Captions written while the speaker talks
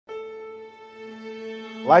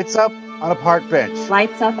Lights up on a park bench.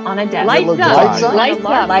 Lights up on a desk. Lights up. Lights up. Lights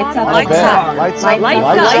up. Lights up. On a Lights bed. up. Lights up. Lights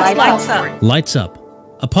up. Lights up. Lights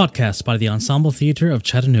Up, a podcast by the Ensemble Theater of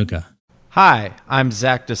Chattanooga. Hi, I'm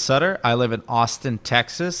Zach DeSutter. I live in Austin,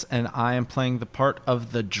 Texas, and I am playing the part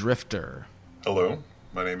of the Drifter. Hello,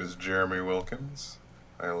 my name is Jeremy Wilkins.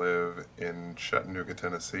 I live in Chattanooga,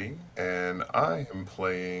 Tennessee, and I am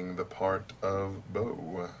playing the part of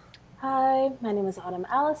Bo. Hi, my name is Autumn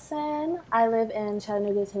Allison. I live in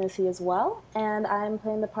Chattanooga, Tennessee as well, and I'm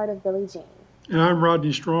playing the part of Billie Jean. And I'm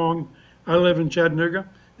Rodney Strong. I live in Chattanooga,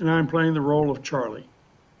 and I'm playing the role of Charlie.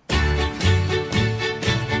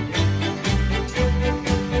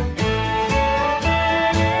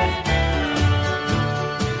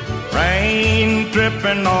 Rain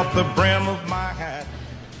dripping off the brim of my hat.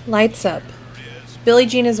 Lights up. Billie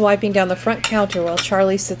Jean is wiping down the front counter while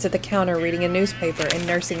Charlie sits at the counter reading a newspaper and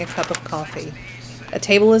nursing a cup of coffee. A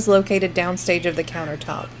table is located downstage of the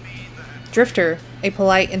countertop. Drifter, a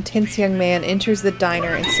polite, intense young man, enters the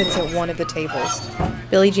diner and sits at one of the tables.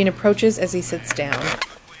 Billie Jean approaches as he sits down.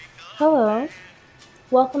 Hello.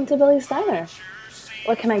 Welcome to Billie's Diner.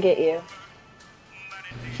 What can I get you?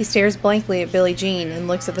 He stares blankly at Billie Jean and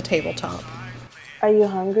looks at the tabletop. Are you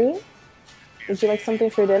hungry? Would you like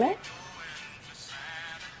something for dinner?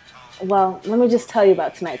 Well, let me just tell you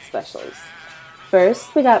about tonight's specials.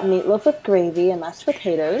 First, we got meatloaf with gravy and mashed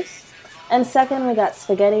potatoes. And second, we got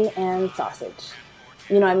spaghetti and sausage.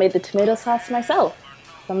 You know, I made the tomato sauce myself,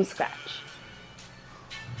 from scratch.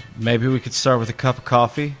 Maybe we could start with a cup of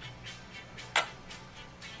coffee?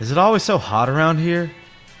 Is it always so hot around here?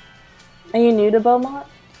 Are you new to Beaumont?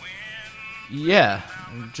 Yeah,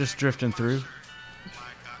 just drifting through.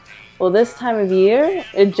 Well, this time of year,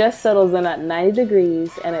 it just settles in at 90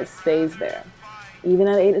 degrees and it stays there, even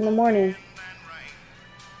at 8 in the morning.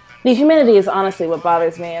 The humidity is honestly what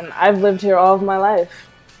bothers me, and I've lived here all of my life.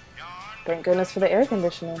 Thank goodness for the air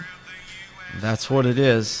conditioning. That's what it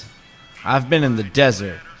is. I've been in the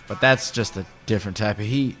desert, but that's just a different type of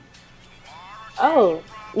heat. Oh,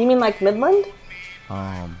 you mean like Midland?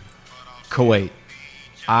 Kuwait.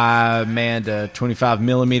 I manned a 25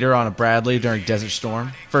 millimeter on a Bradley during Desert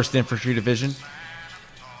Storm, 1st Infantry Division.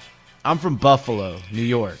 I'm from Buffalo, New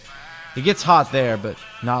York. It gets hot there, but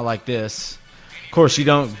not like this. Of course, you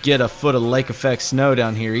don't get a foot of lake effect snow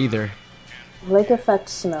down here either. Lake effect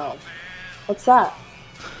snow. What's that?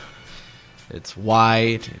 It's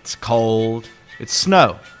white, it's cold, it's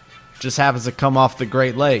snow. Just happens to come off the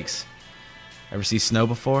Great Lakes. Ever see snow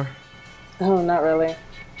before? Oh, not really.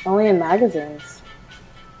 Only in magazines.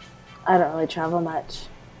 I don't really travel much.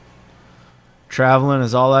 Traveling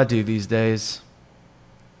is all I do these days.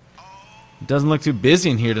 It doesn't look too busy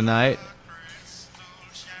in here tonight.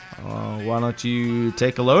 Why don't you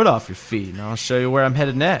take a load off your feet and I'll show you where I'm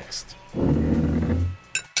headed next.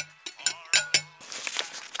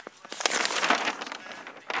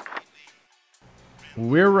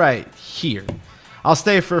 We're right here. I'll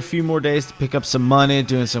stay for a few more days to pick up some money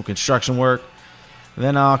doing some construction work.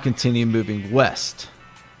 Then I'll continue moving west.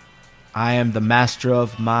 I am the master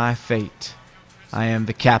of my fate. I am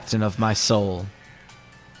the captain of my soul.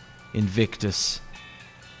 Invictus.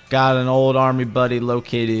 Got an old army buddy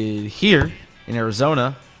located here in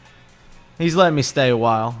Arizona. He's letting me stay a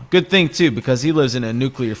while. Good thing too, because he lives in a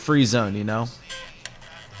nuclear-free zone, you know?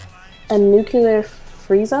 A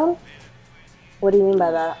nuclear-free zone? What do you mean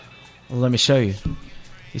by that? Well, let me show you.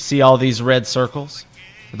 You see all these red circles?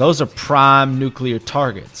 Those are prime nuclear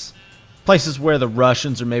targets. Places where the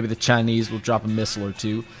Russians or maybe the Chinese will drop a missile or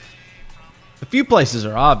two. A few places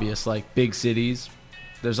are obvious, like big cities.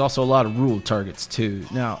 There's also a lot of rural targets, too.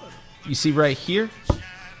 Now, you see right here? Well,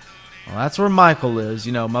 that's where Michael lives,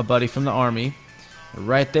 you know, my buddy from the Army.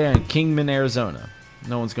 Right there in Kingman, Arizona.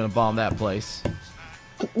 No one's going to bomb that place.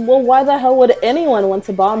 Well, why the hell would anyone want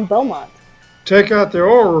to bomb Beaumont? Take out the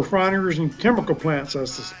oil refineries and chemical plants, I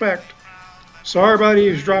suspect. Sorry about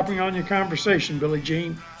eavesdropping on your conversation, Billie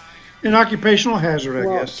Jean. An occupational hazard,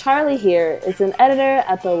 I guess. Charlie here is an editor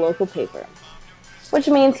at the local paper, which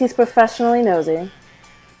means he's professionally nosy.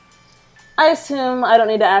 I assume I don't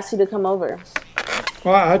need to ask you to come over.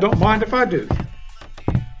 Well, I don't mind if I do.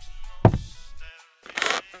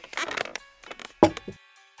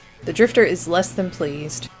 The Drifter is less than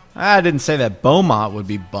pleased. I didn't say that Beaumont would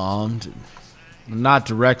be bombed. Not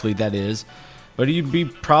directly, that is. But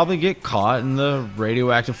you'd probably get caught in the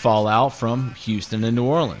radioactive fallout from Houston and New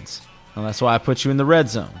Orleans. And that's why I put you in the red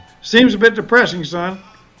zone. Seems a bit depressing, son.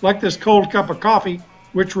 Like this cold cup of coffee.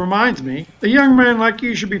 Which reminds me, a young man like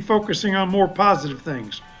you should be focusing on more positive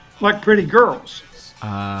things. Like pretty girls.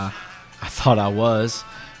 I thought I was.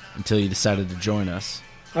 Until you decided to join us.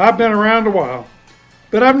 I've been around a while.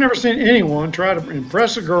 But I've never seen anyone try to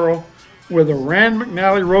impress a girl with a Rand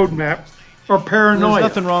McNally roadmap or paranoia. There's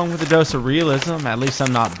nothing wrong with a dose of realism. At least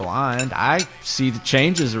I'm not blind. I see the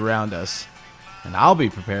changes around us, and I'll be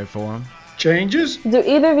prepared for them. Changes? Do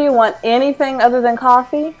either of you want anything other than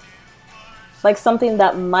coffee? Like something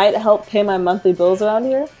that might help pay my monthly bills around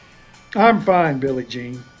here? I'm fine, Billie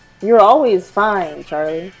Jean. You're always fine,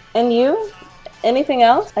 Charlie. And you? Anything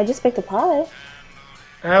else? I just picked a pie.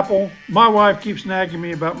 Apple, my wife keeps nagging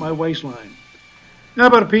me about my waistline. How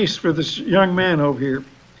about a piece for this young man over here?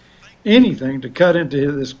 Anything to cut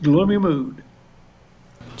into this gloomy mood.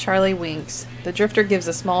 Charlie winks. The drifter gives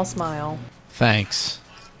a small smile. Thanks.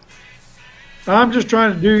 I'm just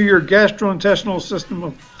trying to do your gastrointestinal system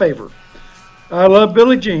a favor. I love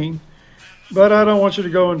Billie Jean, but I don't want you to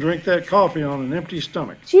go and drink that coffee on an empty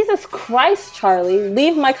stomach. Jesus Christ, Charlie.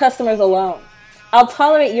 Leave my customers alone. I'll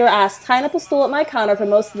tolerate your ass tying up a stool at my counter for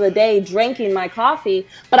most of the day drinking my coffee,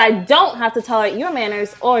 but I don't have to tolerate your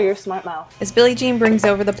manners or your smart mouth. As Billie Jean brings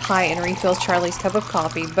over the pie and refills Charlie's cup of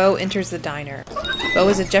coffee, Bo enters the diner. Bo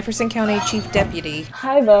is a Jefferson County Chief Deputy.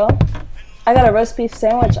 Hi, Bo. I got a roast beef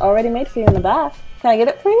sandwich already made for you in the back. Can I get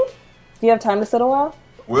it for you? Do you have time to sit a while?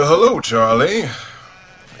 Well, hello, Charlie.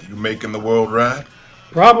 You making the world right?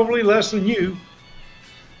 Probably less than you.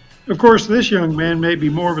 Of course, this young man may be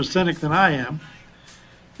more of a cynic than I am.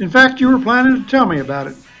 In fact, you were planning to tell me about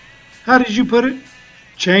it. How did you put it?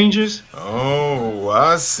 Changes? Oh,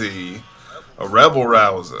 I see. A rebel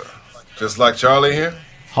rouser. Just like Charlie here?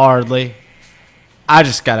 Hardly. I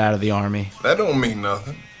just got out of the Army. That don't mean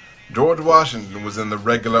nothing. George Washington was in the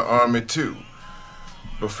regular army, too,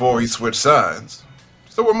 before he switched sides.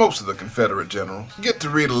 So were most of the Confederate generals. You get to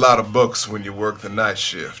read a lot of books when you work the night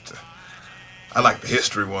shift. I like the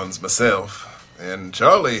history ones myself. And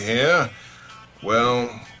Charlie here,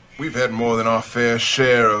 well, we've had more than our fair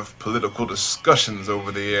share of political discussions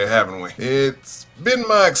over the year, haven't we? It's been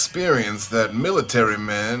my experience that military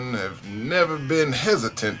men have never been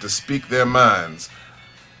hesitant to speak their minds,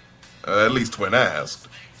 at least when asked.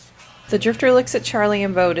 The drifter looks at Charlie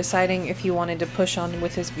and Bo, deciding if he wanted to push on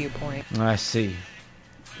with his viewpoint. I see.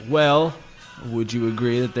 Well, would you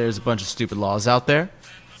agree that there's a bunch of stupid laws out there?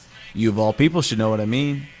 You of all people should know what I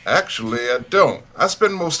mean. Actually, I don't. I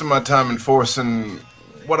spend most of my time enforcing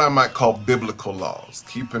what I might call biblical laws,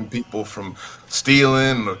 keeping people from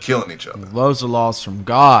stealing or killing each other. Those are laws from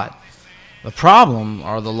God. The problem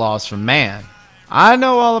are the laws from man. I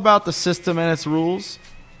know all about the system and its rules.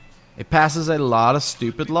 It passes a lot of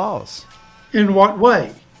stupid laws. In what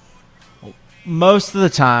way? Most of the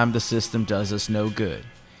time, the system does us no good.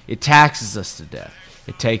 It taxes us to death.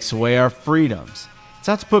 It takes away our freedoms. It's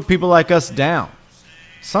out to put people like us down.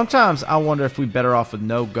 Sometimes I wonder if we're better off with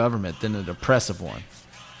no government than an oppressive one.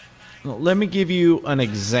 Well, let me give you an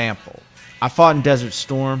example. I fought in Desert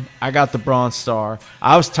Storm. I got the Bronze Star.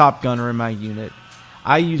 I was top gunner in my unit.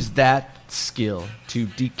 I used that skill to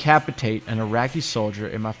decapitate an Iraqi soldier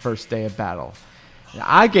in my first day of battle.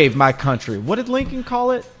 I gave my country, what did Lincoln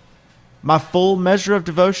call it? My full measure of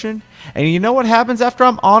devotion. And you know what happens after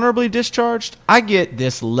I'm honorably discharged? I get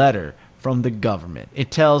this letter from the government.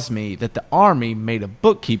 It tells me that the Army made a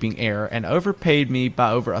bookkeeping error and overpaid me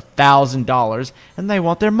by over $1,000, and they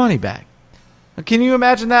want their money back. Can you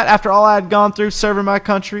imagine that after all I had gone through serving my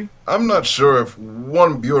country? I'm not sure if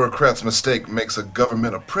one bureaucrat's mistake makes a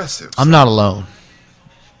government oppressive. I'm not alone.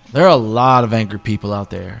 There are a lot of angry people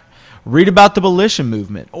out there. Read about the Militia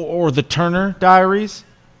movement or the Turner Diaries.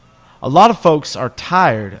 A lot of folks are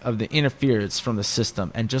tired of the interference from the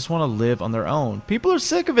system and just want to live on their own. People are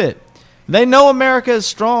sick of it. They know America is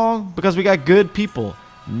strong because we got good people,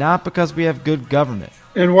 not because we have good government.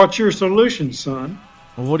 And what's your solution, son?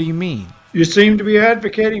 Well, what do you mean? You seem to be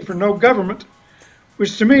advocating for no government,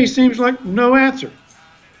 which to me seems like no answer.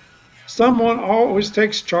 Someone always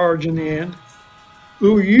takes charge in the end.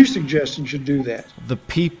 Who are you suggesting should do that? The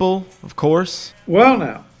people, of course. Well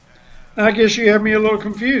now, I guess you have me a little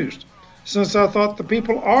confused, since I thought the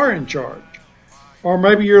people are in charge. Or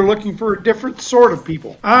maybe you're looking for a different sort of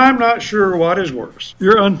people. I'm not sure what is worse.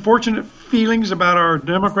 Your unfortunate feelings about our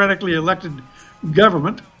democratically elected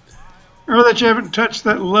government, or that you haven't touched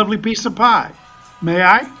that lovely piece of pie. May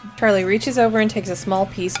I? Charlie reaches over and takes a small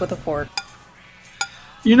piece with a fork.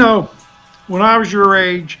 You know, when I was your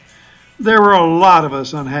age, there were a lot of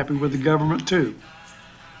us unhappy with the government too.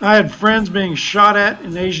 I had friends being shot at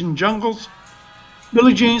in Asian jungles.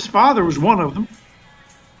 Billie Jean's father was one of them.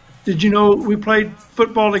 Did you know we played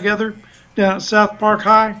football together down at South Park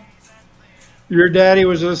High? Your daddy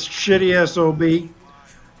was a shitty SOB.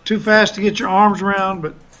 Too fast to get your arms around,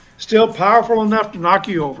 but still powerful enough to knock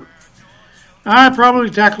you over. I probably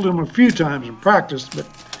tackled him a few times in practice, but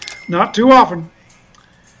not too often.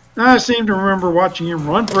 I seem to remember watching him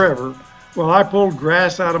run forever while I pulled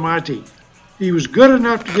grass out of my teeth. He was good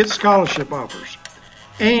enough to get scholarship offers.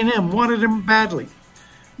 A&M wanted him badly,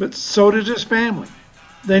 but so did his family.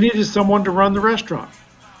 They needed someone to run the restaurant.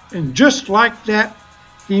 And just like that,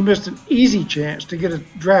 he missed an easy chance to get a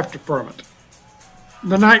draft deferment.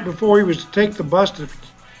 The night before he was to take the bus to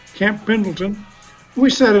Camp Pendleton, we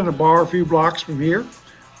sat in a bar a few blocks from here,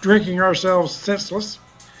 drinking ourselves senseless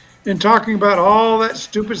and talking about all that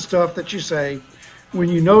stupid stuff that you say when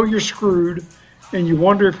you know you're screwed and you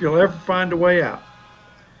wonder if you'll ever find a way out.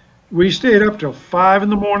 We stayed up till 5 in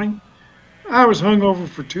the morning. I was hungover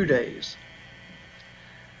for 2 days.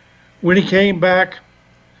 When he came back,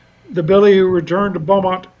 the Billy who returned to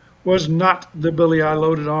Beaumont was not the Billy I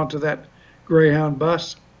loaded onto that Greyhound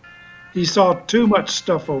bus. He saw too much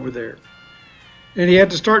stuff over there, and he had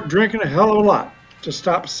to start drinking a hell of a lot to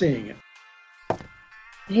stop seeing it.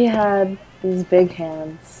 He had these big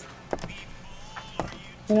hands.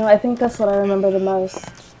 I think that's what I remember the most.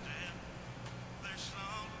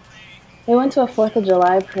 We went to a 4th of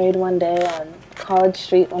July parade one day on College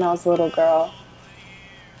Street when I was a little girl.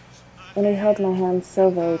 And he held my hand so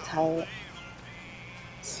very tight.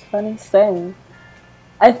 It's the funniest thing.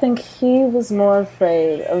 I think he was more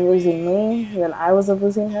afraid of losing me than I was of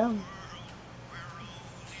losing him.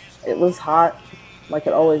 It was hot, like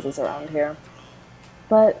it always is around here.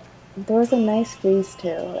 But there was a nice breeze too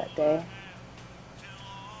that day.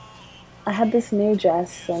 I had this new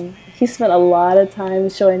dress, and he spent a lot of time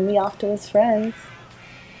showing me off to his friends.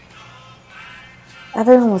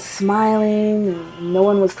 Everyone was smiling, and no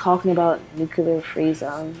one was talking about nuclear-free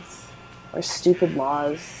zones or stupid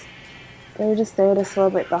laws. They were just there to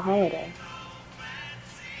celebrate the holiday.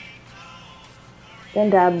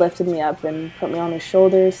 Then Dad lifted me up and put me on his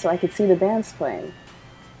shoulders so I could see the bands playing.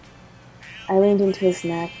 I leaned into his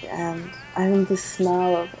neck, and I remember the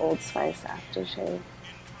smell of Old Spice aftershave.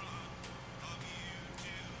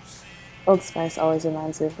 Old Spice always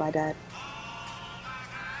reminds me of my dad.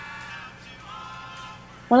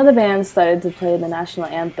 One of the bands started to play the national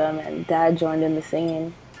anthem, and Dad joined in the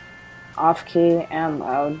singing, off-key and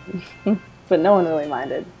loud, but no one really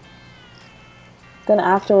minded. Then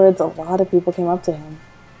afterwards, a lot of people came up to him.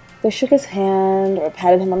 They shook his hand or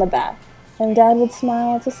patted him on the back, and Dad would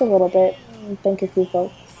smile just a little bit and thank a few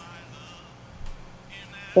folks.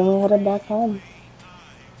 Then we headed back home.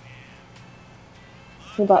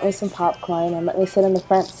 He bought me some popcorn and let me sit in the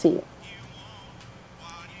front seat.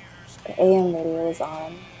 The AM radio was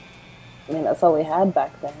on. That's all we had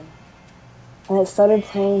back then. And it started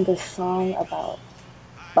playing this song about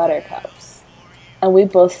buttercups. And we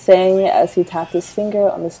both sang it as he tapped his finger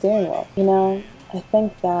on the steering wheel. I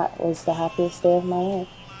think that was the happiest day of my life.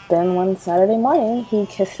 Then one Saturday morning, he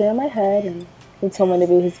kissed me on my head and he told me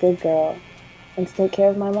to be his good girl and to take care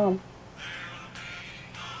of my mom.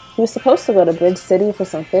 He was supposed to go to Bridge City for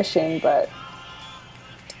some fishing, but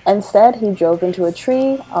instead he drove into a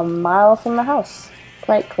tree a mile from the house.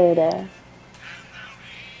 Bright, clear day.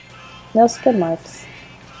 No skid marks.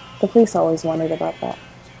 The police always wondered about that.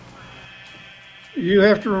 You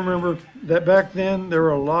have to remember that back then there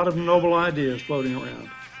were a lot of noble ideas floating around.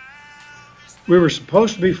 We were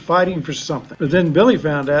supposed to be fighting for something, but then Billy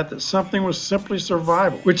found out that something was simply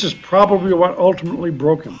survival, which is probably what ultimately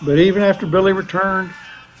broke him. But even after Billy returned,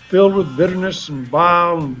 filled with bitterness and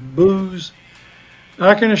bile and booze,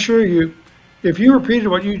 I can assure you, if you repeated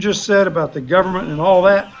what you just said about the government and all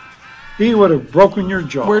that, he would have broken your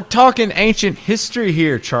jaw. We're talking ancient history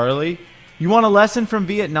here, Charlie. You want a lesson from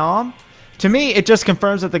Vietnam? To me, it just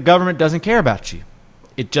confirms that the government doesn't care about you.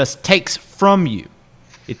 It just takes from you.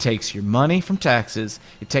 It takes your money from taxes.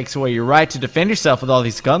 It takes away your right to defend yourself with all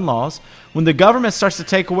these gun laws. When the government starts to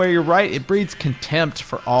take away your right, it breeds contempt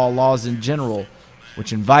for all laws in general,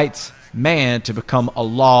 which invites man to become a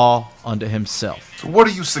law unto himself. So what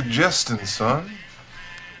are you suggesting, son?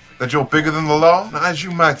 That you're bigger than the law? Now, as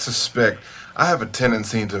you might suspect, I have a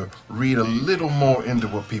tendency to read a little more into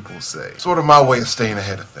what people say. Sort of my way of staying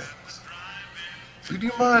ahead of things. So do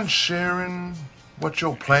you mind sharing what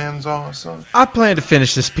your plans are, son? I plan to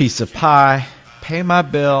finish this piece of pie, pay my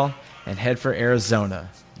bill, and head for Arizona,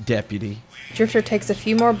 deputy. Drifter takes a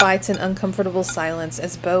few more bites in uncomfortable silence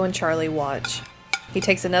as Bo and Charlie watch. He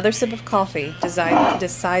takes another sip of coffee,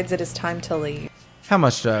 decides it is time to leave. How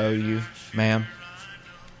much do I owe you, ma'am?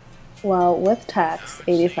 Well, with tax,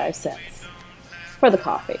 85 cents. For the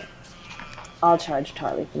coffee. I'll charge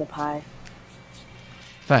Charlie for the pie.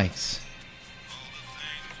 Thanks.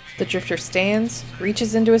 The Drifter stands,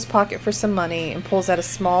 reaches into his pocket for some money, and pulls out a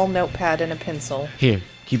small notepad and a pencil. Here,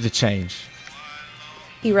 keep the change.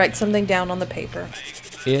 He writes something down on the paper.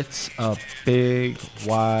 It's a big,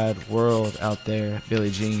 wide world out there,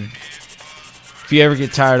 Billie Jean. If you ever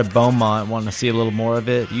get tired of Beaumont and want to see a little more of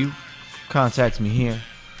it, you contact me here.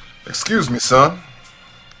 Excuse me, son.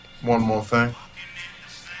 One more thing.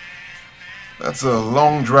 That's a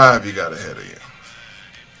long drive you got ahead of you.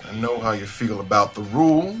 I know how you feel about the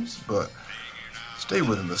rules, but stay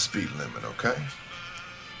within the speed limit, okay?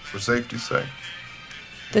 For safety's sake.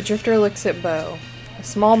 The Drifter looks at Bo. A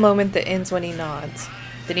small moment that ends when he nods.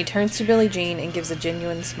 Then he turns to Billie Jean and gives a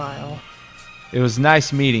genuine smile. It was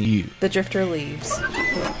nice meeting you. The Drifter leaves.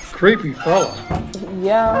 Creepy fella.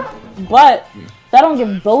 Yeah, but that don't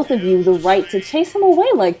give both of you the right to chase him away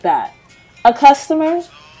like that. A customer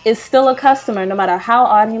is still a customer, no matter how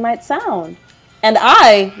odd he might sound. And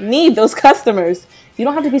I need those customers. You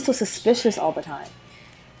don't have to be so suspicious all the time.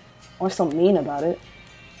 Or so mean about it.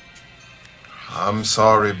 I'm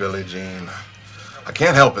sorry, Billie Jean. I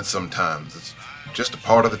can't help it sometimes. It's just a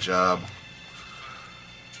part of the job.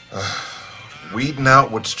 Weeding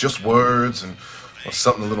out what's just words and what's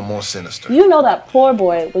something a little more sinister. You know that poor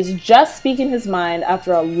boy was just speaking his mind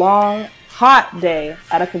after a long, hot day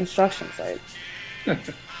at a construction site.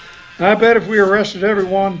 I bet if we arrested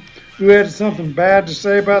everyone who had something bad to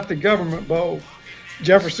say about the government, Bo,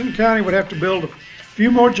 Jefferson County would have to build a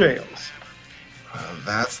few more jails.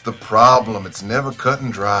 That's the problem. It's never cut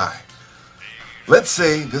and dry. Let's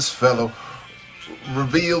say this fellow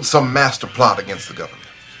revealed some master plot against the government.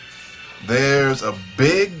 There's a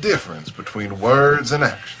big difference between words and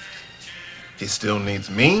actions. He still needs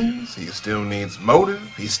means, he still needs motive,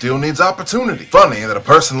 he still needs opportunity. Funny that a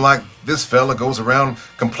person like this fella goes around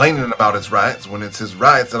complaining about his rights when it's his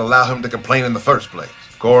rights that allow him to complain in the first place.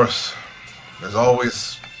 Of course, there's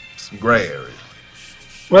always some gray areas.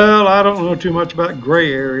 Well, I don't know too much about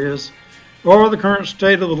gray areas or the current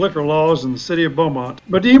state of the liquor laws in the city of Beaumont.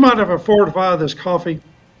 But do you mind if I fortify this coffee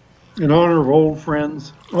in honor of old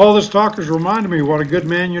friends? All this talk has reminded me what a good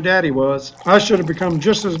man your daddy was. I should have become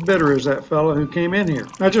just as bitter as that fellow who came in here.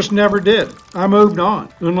 I just never did. I moved on.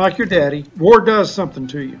 Unlike your daddy, war does something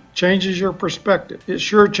to you. Changes your perspective. It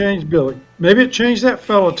sure changed Billy. Maybe it changed that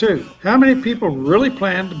fellow too. How many people really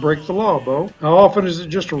plan to break the law, Bo? How often is it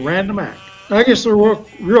just a random act? I guess the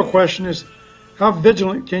real question is, how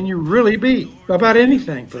vigilant can you really be about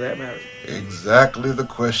anything, for that matter? Exactly the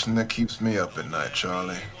question that keeps me up at night,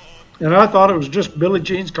 Charlie. And I thought it was just Billie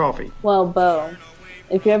Jean's coffee. Well, Bo,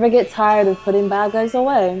 if you ever get tired of putting bad guys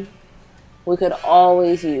away, we could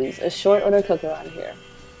always use a short order cook around here.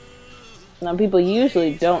 Now, people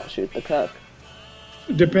usually don't shoot the cook.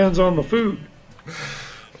 It depends on the food.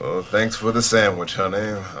 Well, thanks for the sandwich,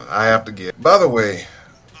 honey. I have to get. By the way,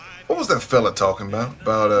 what was that fella talking about?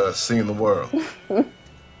 About seeing the world?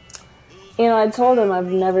 You know, I told him I've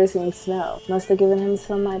never seen snow. Must have given him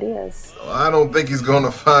some ideas. Well, I don't think he's going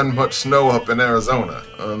to find much snow up in Arizona.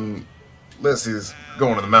 Unless he's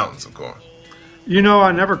going to the mountains, of course. You know,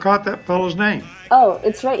 I never caught that fellow's name. Oh,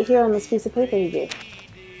 it's right here on this piece of paper you gave.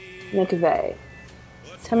 McVeigh.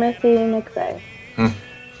 Timothy McVeigh.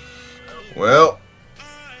 Well,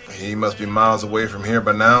 he must be miles away from here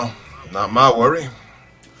by now. Not my worry.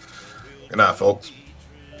 Good night, folks.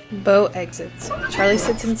 Bo exits. Charlie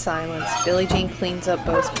sits in silence. Billie Jean cleans up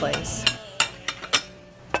Bo's place.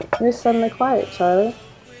 You're suddenly quiet, Charlie.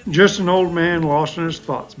 Just an old man lost in his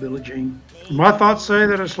thoughts, Billie Jean. My thoughts say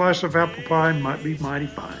that a slice of apple pie might be mighty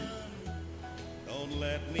fine.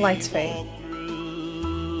 Lights fade.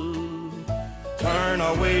 Turn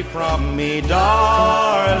away from me,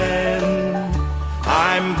 darling.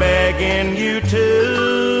 I'm begging you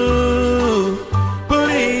to.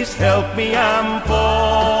 Please help me, I'm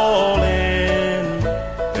falling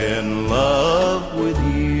in love with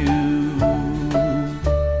you.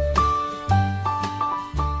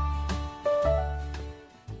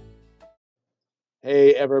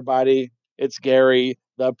 Hey, everybody. It's Gary,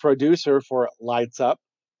 the producer for Lights Up,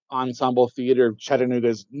 Ensemble Theater of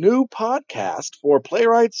Chattanooga's new podcast for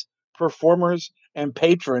playwrights, performers, and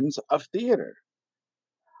patrons of theater.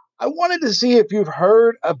 I wanted to see if you've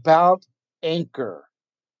heard about Anchor.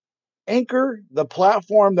 Anchor, the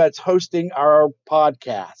platform that's hosting our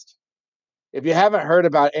podcast. If you haven't heard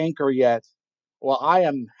about Anchor yet, well, I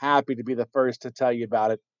am happy to be the first to tell you about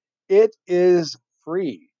it. It is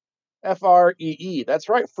free. Free. That's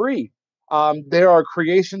right, free. There are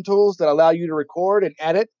creation tools that allow you to record and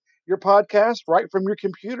edit your podcast right from your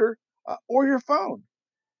computer or your phone.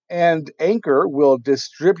 And Anchor will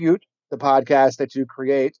distribute the podcast that you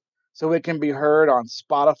create so it can be heard on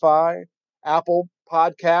Spotify, Apple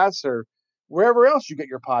Podcasts, or wherever else you get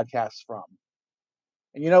your podcasts from.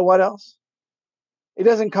 And you know what else? It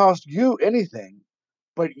doesn't cost you anything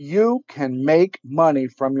but you can make money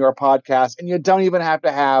from your podcast and you don't even have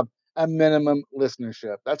to have a minimum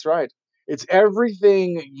listenership. That's right. It's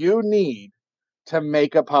everything you need to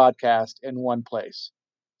make a podcast in one place.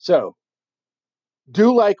 So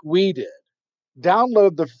do like we did.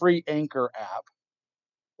 Download the free Anchor app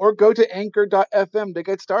or go to anchor.fm to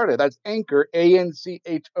get started. That's Anchor,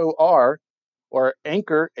 ANCHOR, or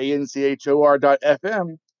Anchor,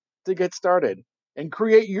 ANCHOR.fm to get started and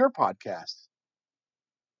create your podcast.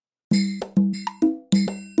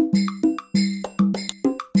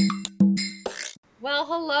 Well,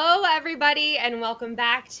 hello, everybody, and welcome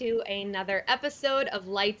back to another episode of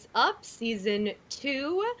Lights Up Season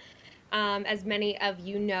 2. As many of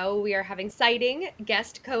you know, we are having exciting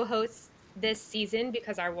guest co-hosts this season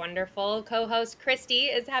because our wonderful co-host Christy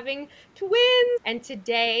is having twins. And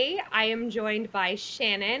today I am joined by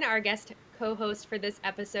Shannon, our guest co-host for this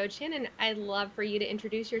episode. Shannon, I'd love for you to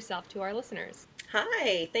introduce yourself to our listeners.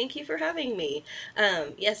 Hi, thank you for having me.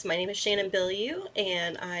 Yes, my name is Shannon Bilyeu,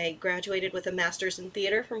 and I graduated with a master's in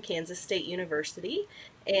theater from Kansas State University,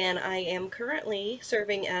 and I am currently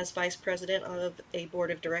serving as vice president of a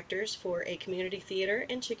board of directors for a community theater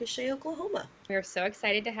in Chickasha, Oklahoma. We're so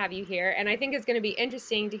excited to have you here, and I think it's going to be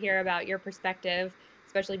interesting to hear about your perspective,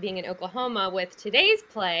 especially being in Oklahoma, with today's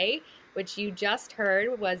play, which you just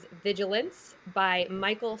heard was Vigilance by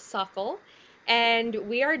Michael Sokol. And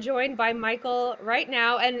we are joined by Michael right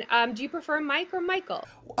now. And do you prefer Mike or Michael?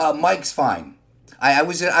 Mike's fine. I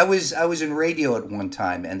was in radio at one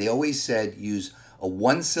time, and they always said use a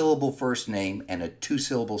one-syllable first name and a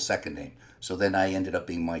two-syllable second name. So then I ended up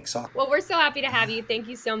being Mike Sokol. Well, we're so happy to have you. Thank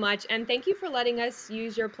you so much. And thank you for letting us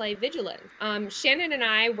use your play Vigilance. Shannon and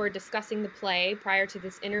I were discussing the play prior to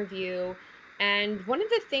this interview. And one of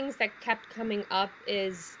the things that kept coming up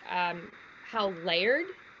is how layered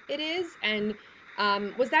it is. And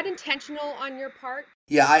was that intentional on your part?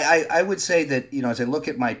 Yeah, I would say that, as I look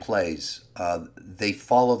at my plays, they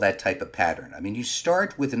follow that type of pattern. I mean, you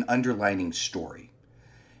start with an underlining story,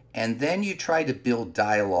 and then you try to build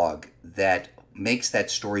dialogue that makes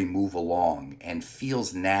that story move along and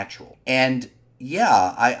feels natural. And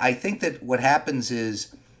yeah, I think that what happens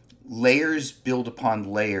is layers build upon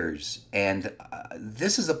layers. And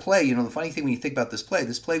this is a play, the funny thing when you think about this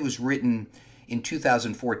play was written in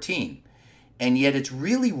 2014. And yet it's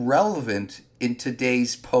really relevant in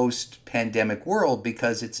today's post-pandemic world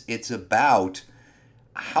because it's about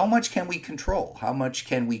how much can we control? How much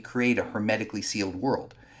can we create a hermetically sealed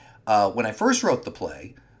world? When I first wrote the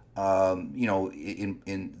play,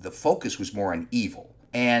 in the focus was more on evil.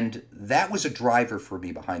 And that was a driver for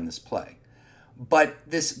me behind this play. But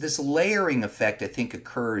this layering effect, I think,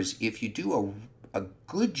 occurs if you do a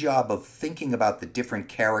good job of thinking about the different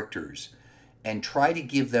characters and try to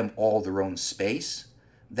give them all their own space.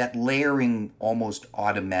 That layering almost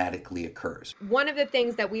automatically occurs. One of the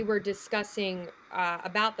things that we were discussing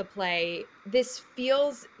about the play, this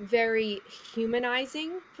feels very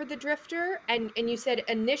humanizing for the Drifter. And you said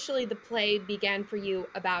initially the play began for you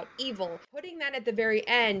about evil. Putting that at the very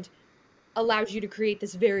end allows you to create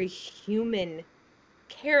this very human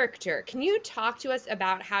character. Can you talk to us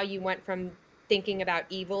about how you went from thinking about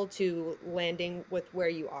evil to landing with where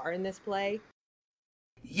you are in this play?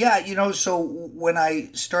 Yeah, so when I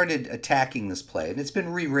started attacking this play, and it's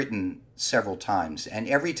been rewritten several times, and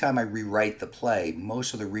every time I rewrite the play,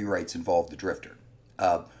 most of the rewrites involve the Drifter.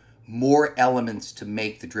 More elements to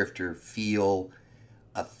make the Drifter feel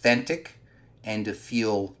authentic and to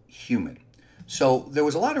feel human. So there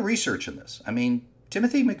was a lot of research in this. I mean,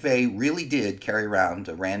 Timothy McVeigh really did carry around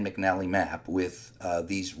a Rand McNally map with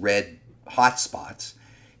these red hotspots.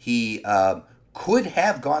 He could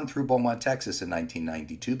have gone through Beaumont, Texas in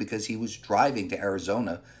 1992 because he was driving to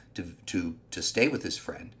Arizona to stay with his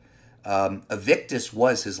friend. Evictus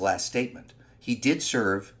was his last statement. He did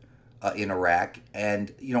serve in Iraq,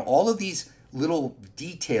 and all of these little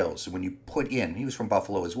details when you put in, he was from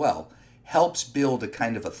Buffalo as well, helps build a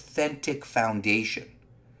kind of authentic foundation.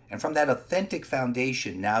 And from that authentic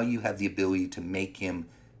foundation, now you have the ability to make him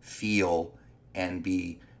feel and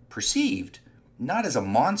be perceived not as a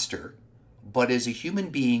monster, but as a human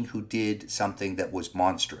being who did something that was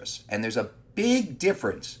monstrous. And there's a big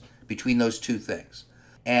difference between those two things.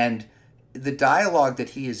 And the dialogue that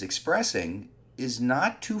he is expressing is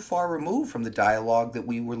not too far removed from the dialogue that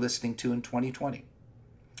we were listening to in 2020.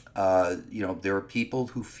 There are people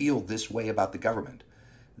who feel this way about the government.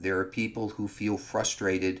 There are people who feel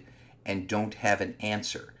frustrated and don't have an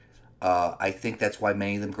answer. I think that's why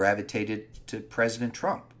many of them gravitated to President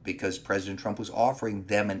Trump, because President Trump was offering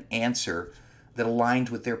them an answer that aligned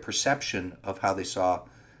with their perception of how they saw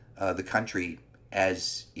the country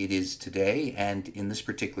as it is today, and in this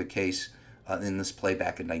particular case, in this play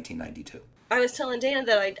back in 1992. I was telling Dan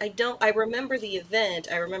that I remember the event.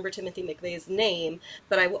 I remember Timothy McVeigh's name,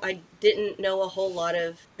 but I didn't know a whole lot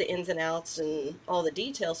of the ins and outs and all the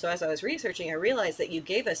details. So as I was researching, I realized that you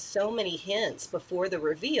gave us so many hints before the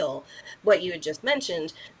reveal. What you had just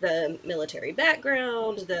mentioned, the military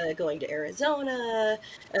background, the going to Arizona,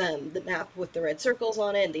 the map with the red circles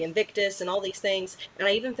on it, the Invictus, and all these things. And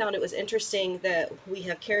I even found it was interesting that we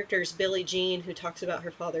have characters, Billie Jean, who talks about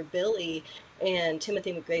her father, Billy, and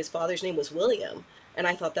Timothy McVeigh's father's name was William. And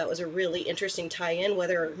I thought that was a really interesting tie-in,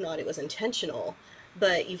 whether or not it was intentional.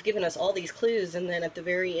 But you've given us all these clues, and then at the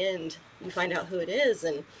very end, you find out who it is.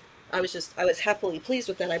 And I was happily pleased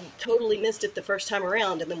with that. I totally missed it the first time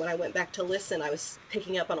around, and then when I went back to listen, I was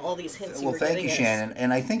picking up on all these hints. Well, thank you, Shannon.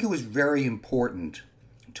 And I think it was very important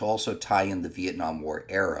to also tie in the Vietnam War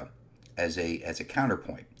era as a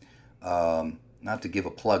counterpoint. Not to give a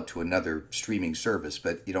plug to another streaming service,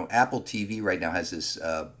 but Apple TV right now has this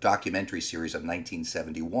documentary series of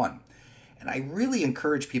 1971, and I really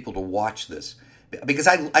encourage people to watch this because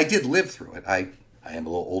I did live through it. I am a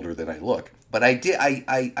little older than I look, but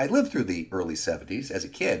I lived through the early 70s as a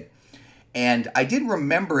kid, and I didn't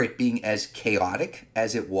remember it being as chaotic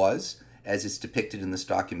as it's depicted in this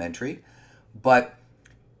documentary, but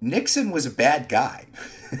Nixon was a bad guy.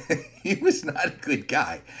 He was not a good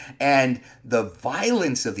guy. And the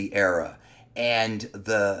violence of the era and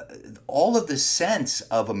all of the sense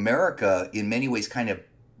of America in many ways kind of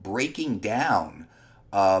breaking down,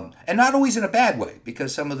 and not always in a bad way,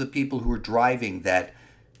 because some of the people who were driving that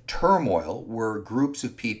turmoil were groups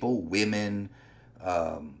of people, women,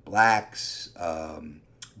 blacks,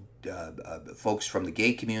 folks from the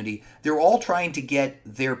gay community. They're all trying to get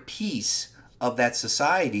their piece of that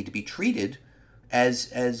society to be treated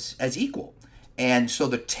as equal. And so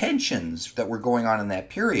the tensions that were going on in that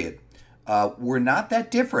period were not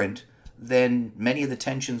that different than many of the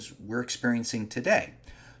tensions we're experiencing today.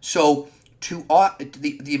 So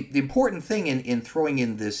the important thing in throwing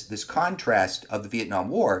in this contrast of the Vietnam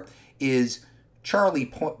War is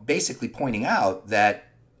Charlie basically pointing out that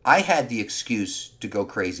I had the excuse to go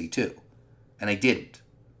crazy too, and I didn't.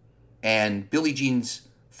 And Billie Jean's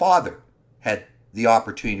father had the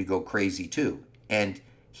opportunity to go crazy too, and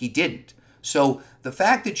he didn't. So the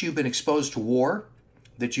fact that you've been exposed to war,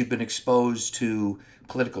 that you've been exposed to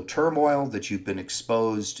political turmoil, that you've been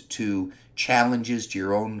exposed to challenges to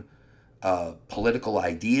your own political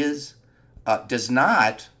ideas, does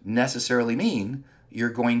not necessarily mean you're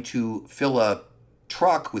going to fill a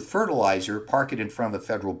truck with fertilizer, park it in front of a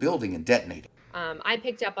federal building, and detonate it. I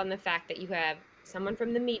picked up on the fact that you have someone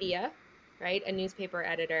from the media, right? A newspaper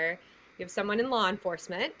editor. You have someone in law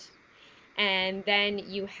enforcement, and then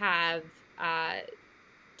you have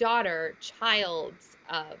child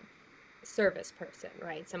service person,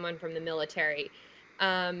 right? Someone from the military.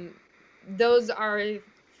 Those are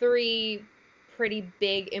three pretty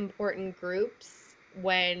big, important groups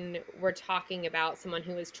when we're talking about someone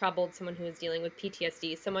who is troubled, someone who is dealing with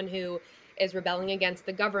PTSD, someone who is rebelling against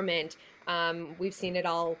the government. We've seen it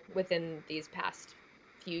all within these past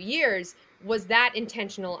few years. Was that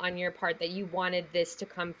intentional on your part, that you wanted this to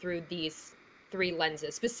come through these three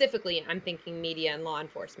lenses? Specifically, I'm thinking media and law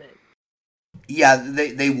enforcement. Yeah,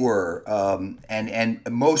 they were. And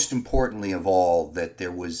most importantly of all, that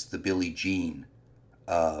there was the Billie Jean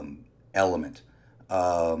element.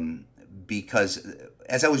 Because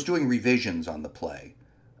as I was doing revisions on the play,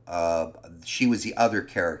 she was the other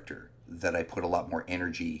character that I put a lot more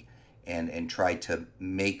energy and tried to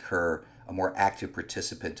make her a more active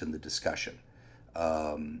participant in the discussion.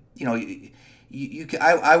 I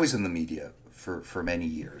was in the media for many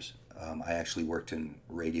years. I actually worked in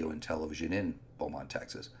radio and television in Beaumont,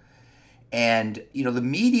 Texas. And, the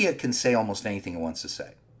media can say almost anything it wants to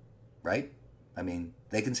say, right? I mean,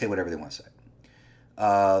 they can say whatever they want to say.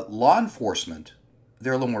 Law enforcement,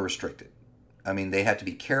 they're a little more restricted. I mean, they have to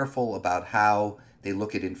be careful about how they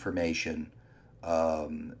look at information.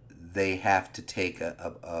 They have to take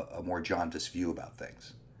a more jaundiced view about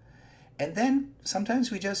things. And then sometimes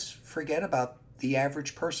we just forget about the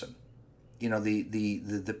average person.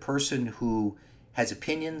 The person who has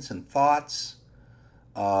opinions and thoughts.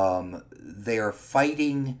 They are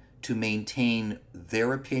fighting to maintain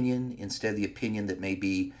their opinion instead of the opinion that may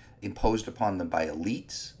be imposed upon them by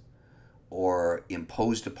elites or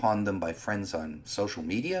imposed upon them by friends on social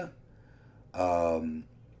media.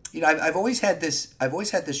 I've always had this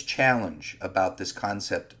challenge about this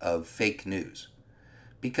concept of fake news,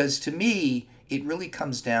 because to me it really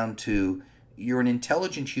comes down to, you're an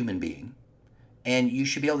intelligent human being, and you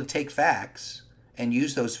should be able to take facts and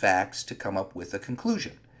use those facts to come up with a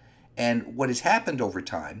conclusion. And what has happened over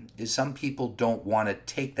time is some people don't want to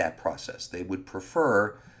take that process. They would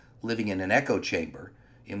prefer living in an echo chamber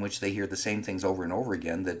in which they hear the same things over and over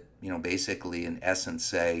again that, basically in essence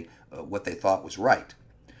say what they thought was right.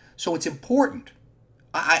 So it's important.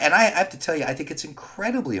 I have to tell you, I think it's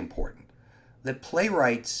incredibly important that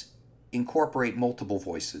playwrights incorporate multiple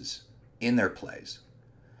voices in their plays.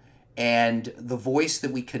 And the voice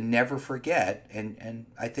that we can never forget, and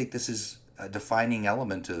I think this is a defining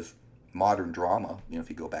element of modern drama, if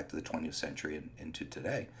you go back to the 20th century and into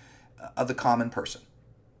today, of the common person.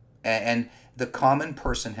 And the common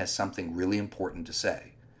person has something really important to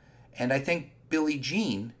say. And I think Billie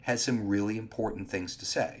Jean has some really important things to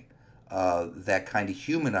say that kind of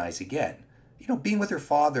humanize, again, being with her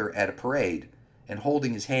father at a parade and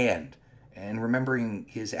holding his hand and remembering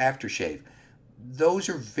his aftershave. Those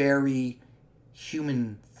are very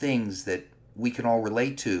human things that we can all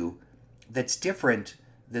relate to, that's different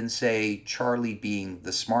than, say, Charlie being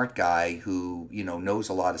the smart guy who, knows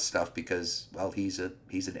a lot of stuff because, well, he's an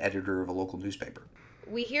editor of a local newspaper.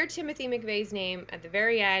 We hear Timothy McVeigh's name at the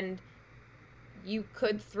very end. You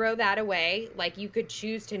could throw that away. Like, you could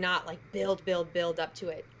choose to not, build up to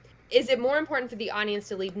it. Is it more important for the audience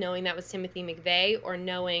to leave knowing that was Timothy McVeigh, or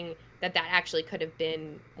knowing that actually could have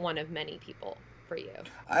been one of many people for you?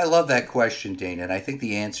 I love that question, Dana, and I think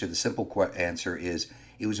the simple answer is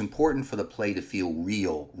it was important for the play to feel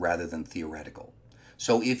real rather than theoretical.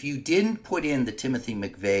 So if you didn't put in the Timothy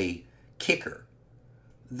McVeigh kicker,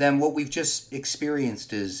 then what we've just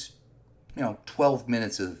experienced is, 12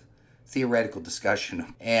 minutes of theoretical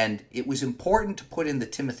discussion. And it was important to put in the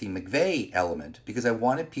Timothy McVeigh element because I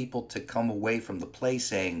wanted people to come away from the play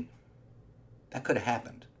saying, that could have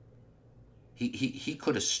happened. He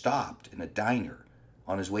could have stopped in a diner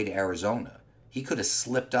on his way to Arizona. He could have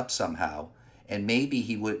slipped up somehow, and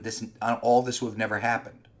maybe all this would have never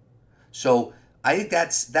happened. So I think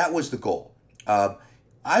that was the goal.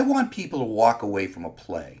 I want people to walk away from a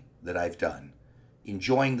play that I've done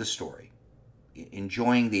enjoying the story,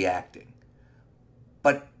 enjoying the acting,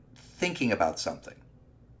 but thinking about something.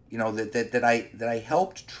 That I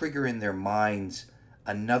helped trigger in their minds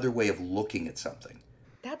another way of looking at something.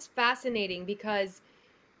 That's fascinating because,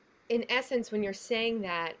 in essence, when you're saying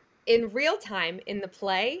that, in real time in the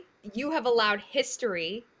play, you have allowed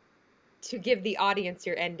history to give the audience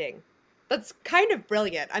your ending. That's kind of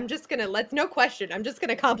brilliant. No question, I'm just going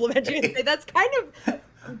to compliment you and say that's kind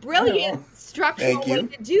of brilliant structural way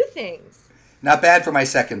to do things. Not bad for my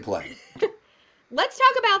second play. Let's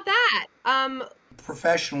talk about that.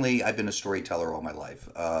 Professionally, I've been a storyteller all my life.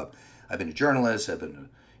 I've been a journalist, I've been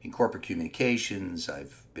in corporate communications,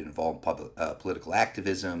 I've been involved in political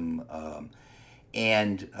activism,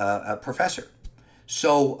 and a professor.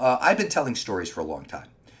 So I've been telling stories for a long time,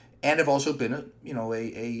 and I've also been a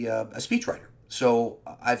speechwriter. So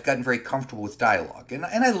I've gotten very comfortable with dialogue, and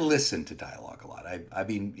I listen to dialogue a lot. I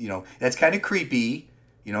mean, that's kind of creepy.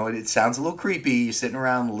 It sounds a little creepy. You're sitting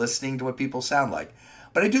around listening to what people sound like,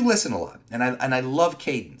 but I do listen a lot, and I love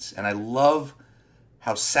cadence, and I love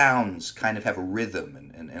how sounds kind of have a rhythm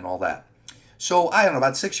and all that. So I don't know,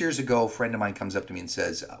 about 6 years ago, a friend of mine comes up to me and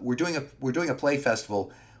says, we're doing a play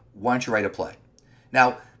festival. Why don't you write a play?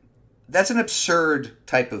 Now, that's an absurd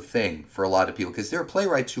type of thing for a lot of people because there are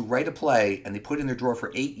playwrights who write a play and they put it in their drawer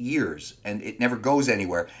for 8 years and it never goes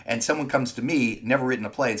anywhere. And someone comes to me, never written a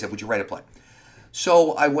play, and said, would you write a play?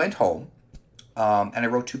 So I went home and I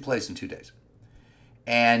wrote 2 plays in 2 days.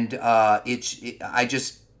 And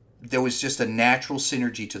there was just a natural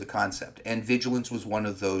synergy to the concept, and Vigilance was one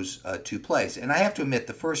of those 2 plays. And I have to admit,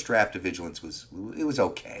 the first draft of Vigilance was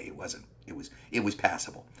okay. It was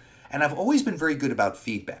passable. And I've always been very good about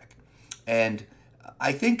feedback. And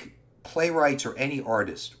I think playwrights or any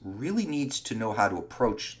artist really needs to know how to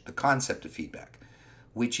approach the concept of feedback,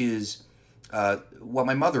 which is what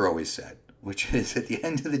my mother always said, which is at the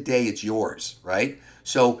end of the day, it's yours, right?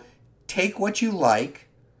 So take what you like,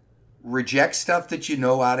 reject stuff that you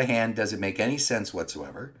know out of hand doesn't make any sense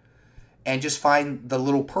whatsoever, and just find the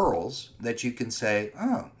little pearls that you can say,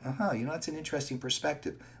 that's an interesting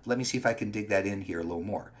perspective. Let me see if I can dig that in here a little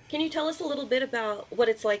more. Can you tell us a little bit about what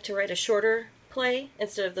it's like to write a shorter play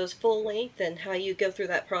instead of those full length, and how you go through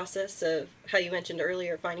that process of how you mentioned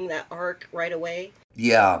earlier, finding that arc right away?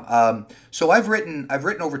 Yeah. So I've written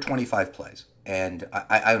over 25 plays, and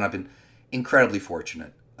I've been incredibly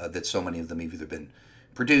fortunate that so many of them have either been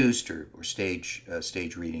produced or stage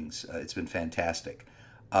readings. It's been fantastic.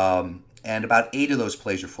 And about 8 of those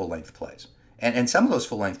plays are full-length plays. And some of those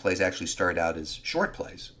full-length plays actually started out as short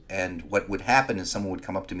plays. And what would happen is someone would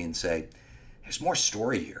come up to me and say, there's more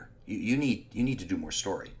story here. You need to do more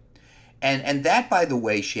story. And that, by the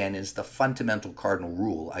way, Shannon, is the fundamental cardinal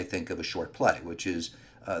rule, I think, of a short play, which is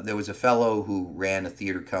there was a fellow who ran a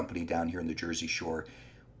theater company down here in the Jersey Shore.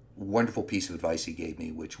 Wonderful piece of advice he gave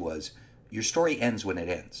me, which was, your story ends when it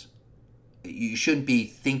ends. You shouldn't be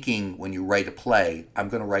thinking when you write a play, I'm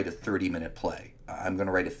going to write a 30-minute play. I'm going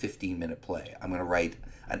to write a 15-minute play. I'm going to write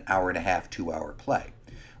an hour and a half, 2-hour play.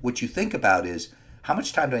 What you think about is, how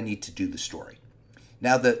much time do I need to do the story?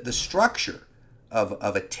 Now, the structure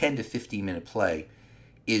of a 10 to 15-minute play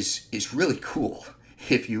is really cool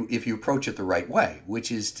if you approach it the right way,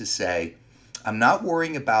 which is to say, I'm not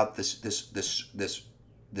worrying about this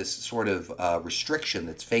sort of restriction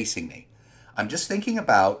that's facing me. I'm just thinking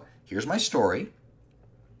about, here's my story.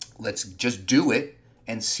 Let's just do it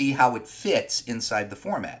and see how it fits inside the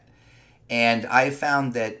format. And I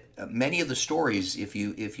found that many of the stories, if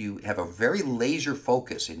you have a very laser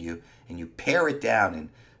focus and you pare it down,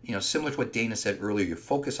 and similar to what Dana said earlier, you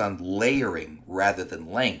focus on layering rather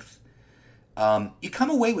than length, you come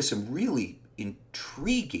away with some really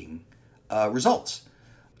intriguing results.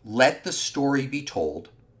 Let the story be told,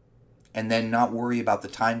 and then not worry about the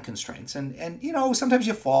time constraints. And sometimes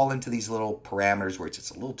you fall into these little parameters where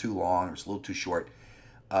it's a little too long or it's a little too short,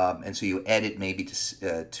 and so you edit maybe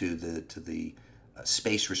to the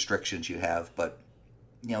space restrictions you have. But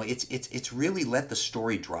it's really let the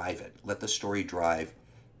story drive it. Let the story drive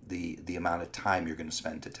the amount of time you're going to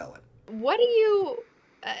spend to tell it. What do you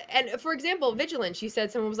and for example, Vigilance, you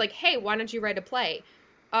said someone was like, hey, why don't you write a play?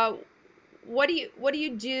 What do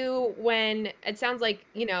you do when it sounds like,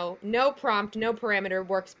 no prompt, no parameter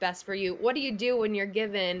works best for you? What do you do when you're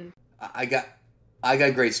given? I got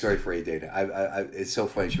a great story for you, Dana. It's so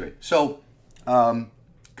funny. So, a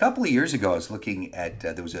couple of years ago, I was looking at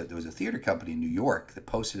there was a theater company in New York that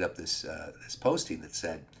posted up this posting that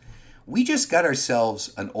said, we just got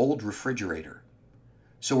ourselves an old refrigerator,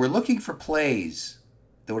 so we're looking for plays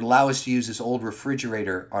that would allow us to use this old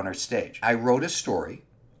refrigerator on our stage. I wrote a story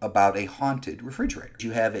about a haunted refrigerator.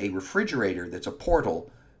 You have a refrigerator that's a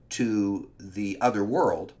portal to the other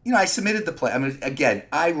world. I submitted the play. I mean, again,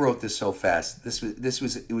 I wrote this so fast.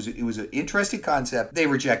 It was an interesting concept. They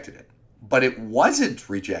rejected it, but it wasn't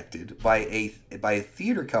rejected by a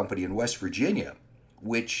theater company in West Virginia,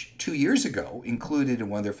 which 2 years ago included in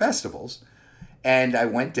one of their festivals. And I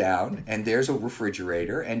went down, and there's a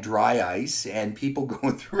refrigerator and dry ice and people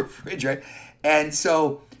going through a refrigerator. And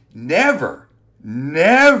so never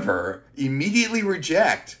immediately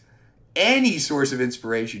reject any source of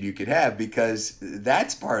inspiration you could have, because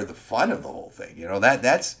that's part of the fun of the whole thing.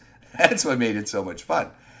 That's what made it so much fun.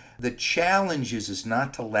 The challenge is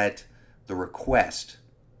not to let the request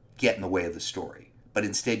get in the way of the story, but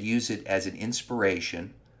instead use it as an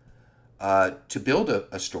inspiration to build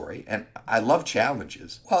a story. And I love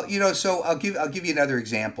challenges. Well, so I'll give you another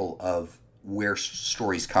example of where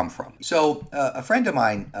stories come from. So a friend of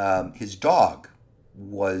mine, his dog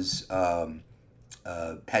was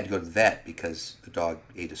had to go to the vet because the dog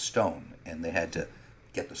ate a stone, and they had to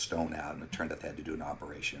get the stone out, and it turned out they had to do an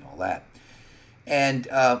operation and all that. And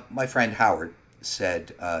my friend Howard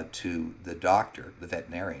said to the doctor, the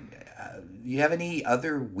veterinarian, do you have any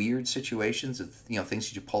other weird situations of things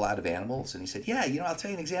that you pull out of animals? And he said, yeah, I'll tell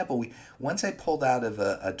you an example. Once I pulled out of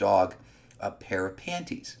a dog a pair of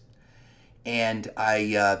panties, and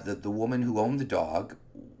the woman who owned the dog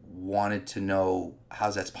wanted to know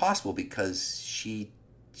how that's possible, because she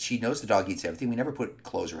knows the dog eats everything. We never put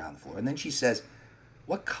clothes around the floor. And then she says,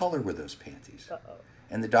 what color were those panties? Uh-oh.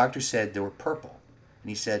 And the doctor said they were purple. And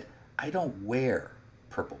he said, I don't wear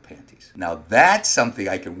purple panties. Now that's something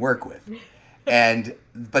I can work with.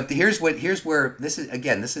 But here's where this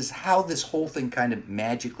is how this whole thing kind of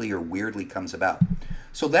magically or weirdly comes about.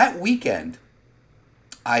 So that weekend,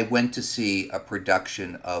 I went to see a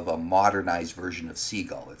production of a modernized version of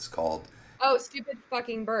Seagull. It's called... Oh, Stupid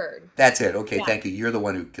Fucking Bird. That's it. Okay, yeah. Thank you. You're the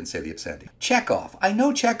one who can say the obscenity. Chekhov. I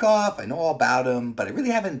know Chekhov. I know all about him, but I really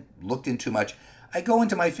haven't looked into much. I go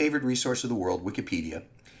into my favorite resource of the world, Wikipedia,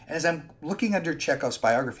 and as I'm looking under Chekhov's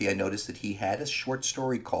biography, I noticed that he had a short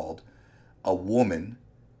story called A Woman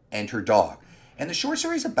and Her Dog. And the short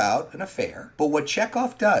story is about an affair, but what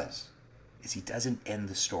Chekhov does is he doesn't end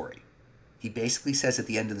the story. He basically says at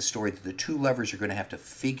the end of the story that the two lovers are going to have to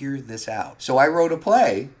figure this out. So I wrote a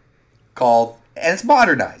play called, and it's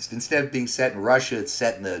modernized. Instead of being set in Russia, it's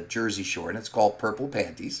set in the Jersey Shore, and it's called Purple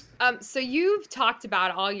Panties. So you've talked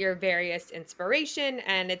about all your various inspiration,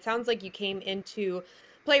 and it sounds like you came into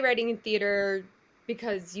playwriting and theater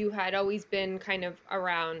because you had always been kind of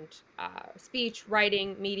around speech,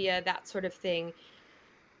 writing, media, that sort of thing.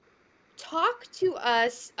 talk to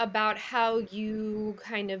us about how you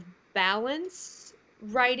kind of balance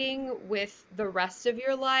writing with the rest of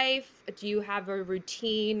your life. Do you have a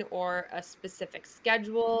routine or a specific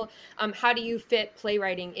schedule? How do you fit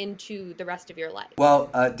playwriting into the rest of your life? Well,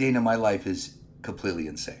 Dana, my life is completely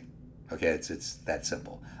insane. Okay, it's that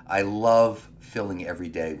simple. I love filling every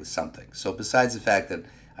day with something. So besides the fact that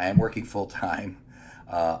I am working full time,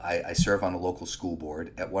 I serve on a local school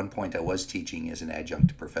board. At one point, I was teaching as an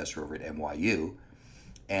adjunct professor over at NYU,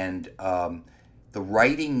 and the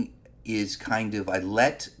writing is kind of, I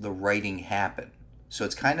let the writing happen. So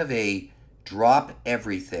it's kind of a drop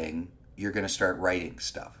everything, you're going to start writing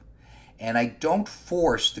stuff. And I don't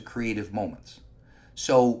force the creative moments.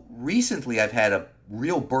 So recently I've had a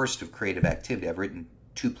real burst of creative activity. I've written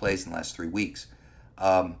 2 plays in the last 3 weeks.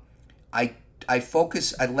 I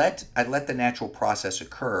focus, I let the natural process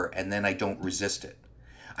occur, and then I don't resist it.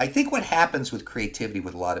 I think what happens with creativity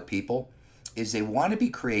with a lot of people is they want to be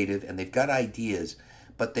creative and they've got ideas,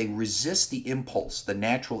 but they resist the impulse, the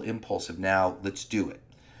natural impulse of now, let's do it.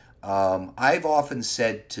 I've often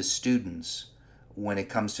said to students when it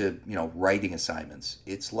comes to writing assignments,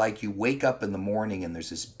 it's like you wake up in the morning and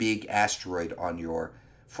there's this big asteroid on your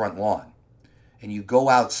front lawn, and you go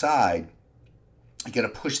outside. You got to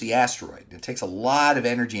push the asteroid. It takes a lot of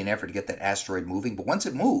energy and effort to get that asteroid moving, but once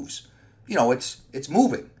it moves, it's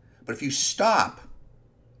moving. But if you stop,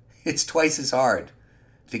 it's twice as hard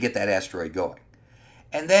to get that asteroid going.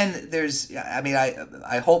 And then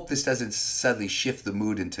I hope this doesn't suddenly shift the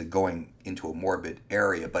mood into going into a morbid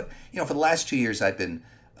area. But for the last 2 years, I've been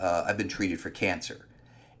treated for cancer,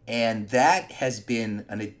 and that has been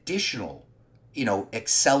an additional,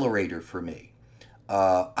 accelerator for me.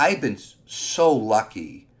 I've been so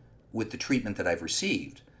lucky with the treatment that I've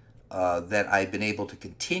received that I've been able to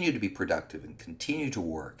continue to be productive and continue to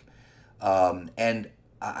work. And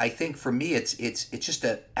I think for me, it's just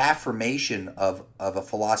an affirmation of a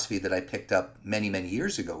philosophy that I picked up many, many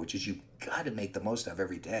years ago, which is you've got to make the most of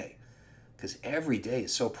every day, because every day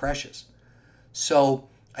is so precious. So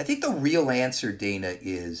I think the real answer, Dana,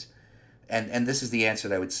 is, and this is the answer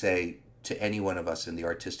that I would say to any one of us in the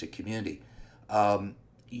artistic community,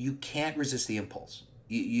 you can't resist the impulse.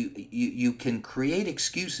 You can create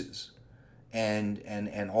excuses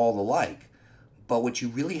and all the like. But what you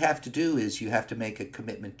really have to do is you have to make a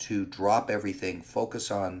commitment to drop everything,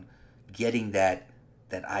 focus on getting that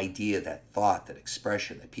idea, that thought, that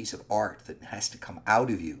expression, that piece of art that has to come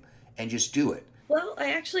out of you, and just do it. Well,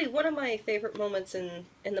 one of my favorite moments in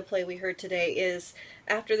the play we heard today is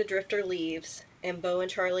after the drifter leaves and Bo and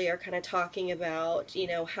Charlie are kind of talking about,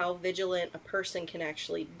 how vigilant a person can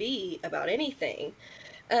actually be about anything.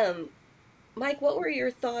 Mike, what were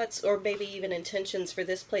your thoughts, or maybe even intentions for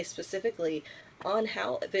this play specifically, on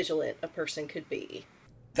how vigilant a person could be?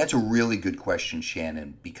 That's a really good question,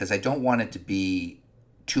 Shannon, because I don't want it to be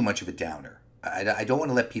too much of a downer. I don't want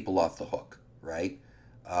to let people off the hook, right?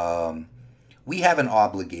 We have an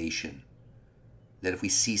obligation that if we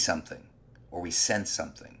see something, or we sense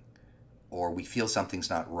something, or we feel something's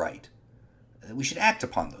not right, we should act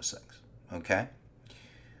upon those things, okay?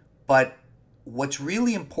 But what's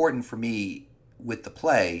really important for me with the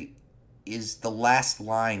play is the last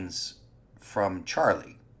lines from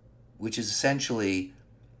Charlie, which is essentially,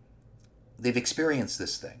 they've experienced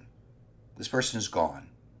this thing. This person is gone.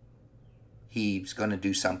 He's going to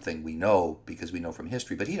do something we know because we know from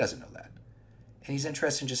history, but he doesn't know that. And he's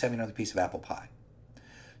interested in just having another piece of apple pie.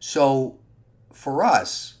 So for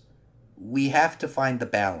us, we have to find the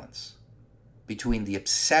balance between the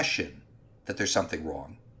obsession that there's something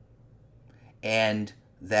wrong and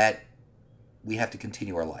that we have to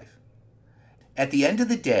continue our life. At the end of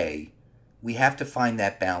the day, we have to find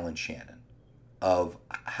that balance, Shannon, of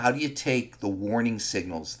how do you take the warning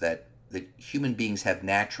signals that human beings have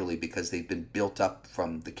naturally because they've been built up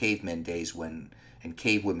from the caveman days and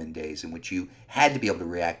cavewomen days in which you had to be able to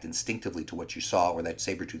react instinctively to what you saw or that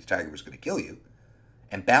saber-toothed tiger was going to kill you,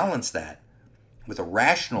 and balance that with a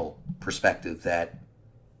rational perspective that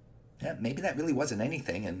maybe that really wasn't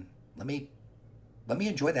anything, and let me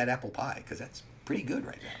enjoy that apple pie because that's pretty good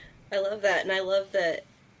right now. I love that, and I love that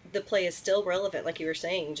the play is still relevant, like you were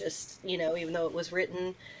saying, just, even though it was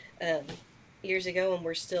written years ago and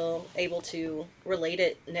we're still able to relate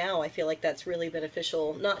it now. I feel like that's really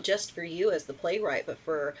beneficial, not just for you as the playwright, but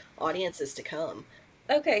for audiences to come.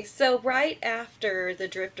 Okay, so right after the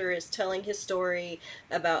drifter is telling his story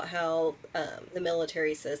about how the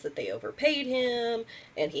military says that they overpaid him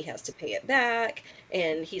and he has to pay it back,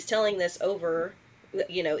 and he's telling this over,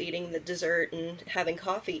 eating the dessert and having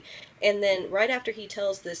coffee. And then right after he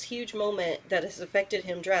tells this huge moment that has affected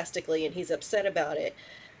him drastically and he's upset about it,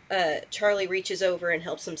 Charlie reaches over and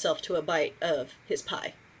helps himself to a bite of his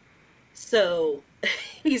pie. So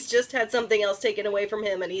he's just had something else taken away from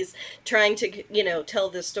him, and he's trying to, tell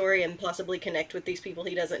this story and possibly connect with these people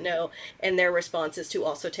he doesn't know, and their response is to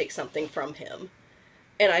also take something from him.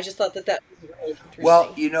 And I just thought that was really interesting.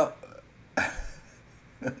 Well,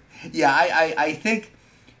 yeah, I think,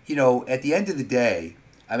 at the end of the day,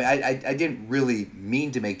 I mean, I didn't really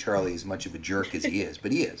mean to make Charlie as much of a jerk as he is,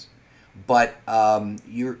 but he is. But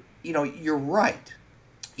you're right.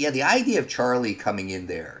 Yeah, the idea of Charlie coming in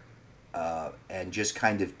there and just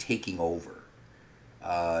kind of taking over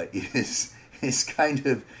is kind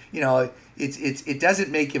of, it doesn't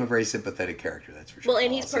make him a very sympathetic character, that's for sure. Well,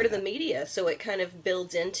 and he's part of the media, so it kind of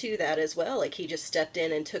builds into that as well. Like, he just stepped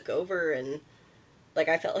in and took over, and like,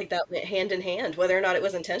 I felt like that went hand in hand. Whether or not it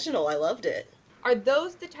was intentional, I loved it. Are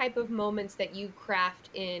those the type of moments that you craft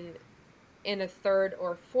in a third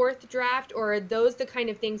or fourth draft, or are those the kind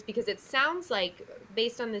of things, because it sounds like,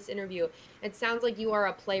 based on this interview, it sounds like you are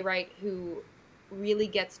a playwright who really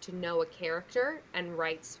gets to know a character and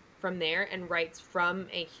writes from there and writes from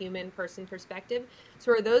a human person perspective.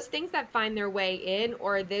 So are those things that find their way in,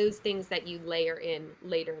 or are those things that you layer in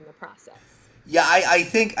later in the process? Yeah, I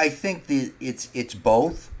think it's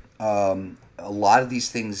both. A lot of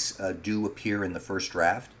these things do appear in the first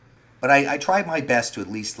draft. But I try my best to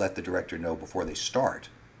at least let the director know before they start.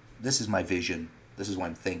 This is my vision. This is what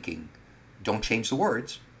I'm thinking. Don't change the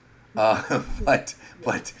words. But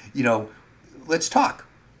let's talk.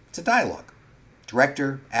 It's a dialogue.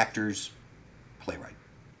 Director, actors, playwright.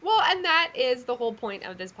 Well, and that is the whole point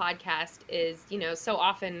of this podcast is, so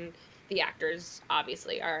often the actors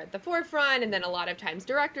obviously are at the forefront, and then a lot of times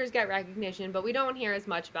directors get recognition, but we don't hear as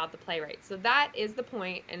much about the playwright. So that is the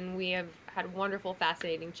point, and we have had wonderful,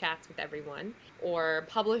 fascinating chats with everyone, or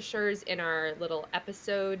publishers in our little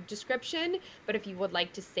episode description. But if you would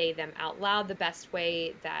like to say them out loud, the best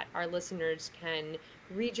way that our listeners can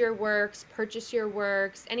read your works, purchase your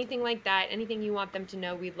works, anything like that, anything you want them to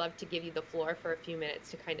know, we'd love to give you the floor for a few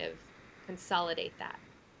minutes to kind of consolidate that.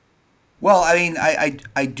 Well, I mean,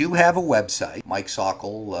 I do have a website,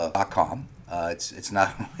 mikesockel.com. It's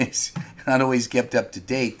not always kept up to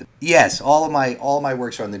date. Yes, all my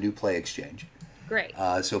works are on the New Play Exchange. Great.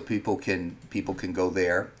 So people can go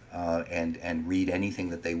there and read anything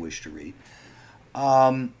that they wish to read.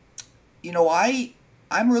 I'm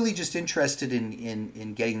really just interested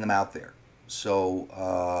in getting them out there. So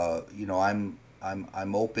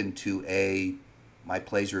I'm open to my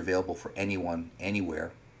plays are available for anyone,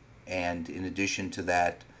 anywhere. And in addition to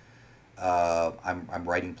that, I'm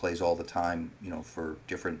writing plays all the time, for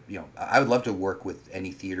different, I would love to work with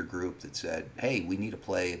any theater group that said, hey, we need a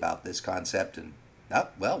play about this concept, and,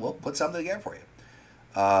 we'll put something together for you.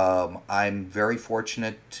 I'm very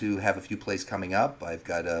fortunate to have a few plays coming up. I've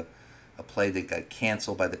got a play that got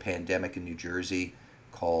canceled by the pandemic in New Jersey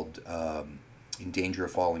called In Danger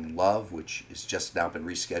of Falling in Love, which has just now been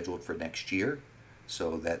rescheduled for next year.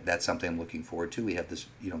 So that's something I'm looking forward to. We have this,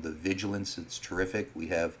 the Vigilance. It's terrific. We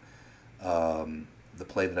have the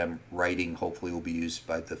play that I'm writing. Hopefully, will be used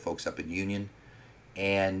by the folks up in Union,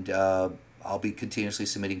 and I'll be continuously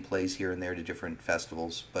submitting plays here and there to different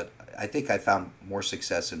festivals. But I think I found more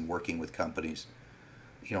success in working with companies,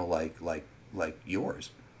 like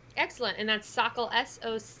yours. Excellent, and that's Sockel,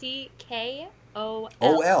 SOCKOL.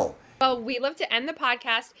 OL. Well, we love to end the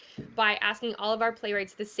podcast by asking all of our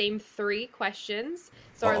playwrights the same 3 questions,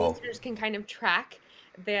 so our listeners can kind of track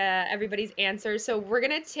everybody's answers. So we're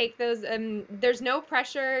gonna take those. There's no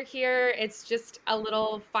pressure here. It's just a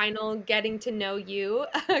little final getting to know you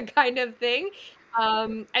kind of thing.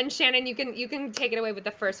 And Shannon, you can take it away with the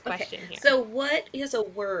first question here. So, what is a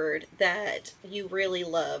word that you really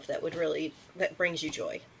love that brings you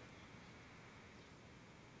joy?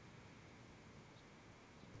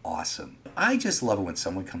 Awesome. I just love it when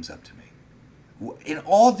someone comes up to me in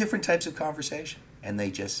all different types of conversation and they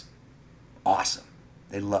just awesome.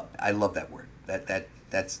 I love that word.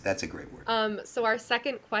 That's a great word. So our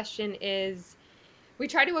second question is, we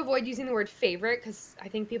try to avoid using the word favorite because I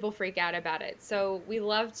think people freak out about it. So we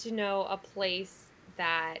love to know a place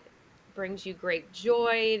that brings you great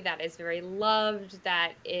joy, that is very loved,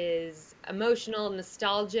 that is emotional,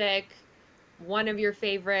 nostalgic, one of your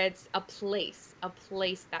favorites, a place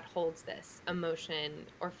that holds this emotion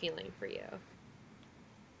or feeling for you.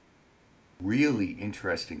 Really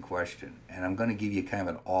interesting question, and I'm going to give you kind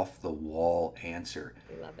of an off-the-wall answer.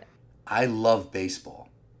 I love it. I love baseball,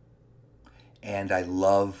 and I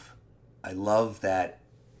love that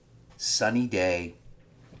sunny day.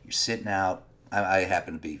 You're sitting out. I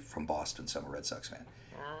happen to be from Boston, so I'm a Red Sox fan.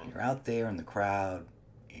 And you're out there in the crowd,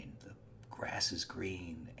 and the grass is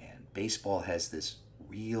green, and baseball has this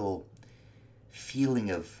real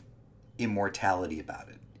feeling of immortality about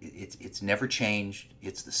it. It's never changed.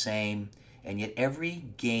 It's the same. And yet every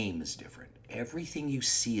game is different. Everything you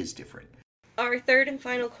see is different. Our third and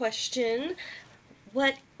final question,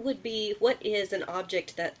 what is an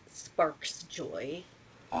object that sparks joy?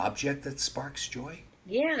 Object that sparks joy?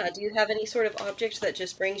 Yeah, do you have any sort of object that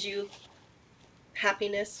just brings you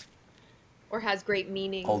happiness? Or has great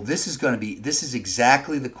meaning? Oh, this is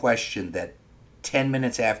exactly the question that 10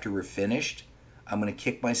 minutes after we're finished, I'm going to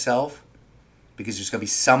kick myself because there's going to be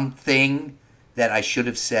something that I should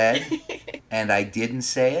have said and I didn't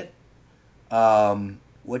say it.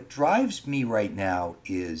 What drives me right now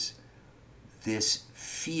is this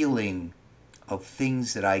feeling of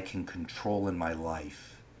things that I can control in my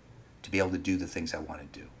life to be able to do the things I want to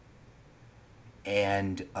do.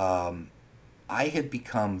 And I have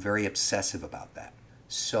become very obsessive about that.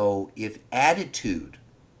 So if attitude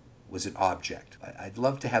was an object, I'd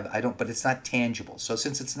love to have, but it's not tangible. So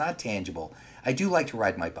since it's not tangible, I do like to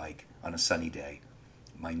ride my bike on a sunny day,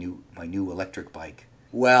 my new electric bike.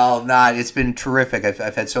 Well, it's been terrific.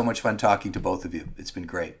 I've had so much fun talking to both of you. It's been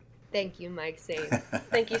great. Thank you, Mike. Same.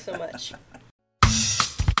 Thank you so much.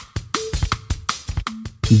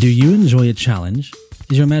 Do you enjoy a challenge?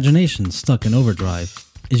 Is your imagination stuck in overdrive?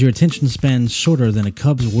 Is your attention span shorter than a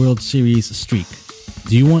Cubs World Series streak?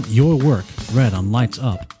 Do you want your work read on Lights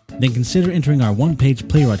Up? Then consider entering our one-page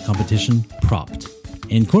playwright competition, Propped.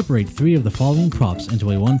 Incorporate 3 of the following props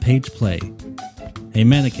into a one-page play. A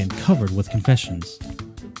mannequin covered with confessions.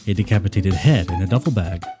 A decapitated head in a duffel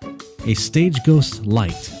bag. A stage ghost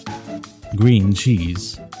light. Green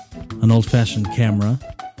cheese. An old-fashioned camera.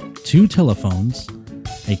 2 telephones.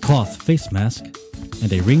 A cloth face mask.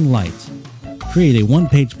 And a ring light. Create a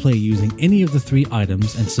one-page play using any of the 3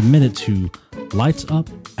 items and submit it to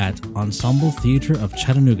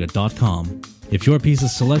lightsup@ensembletheaterofchattanooga.com. If your piece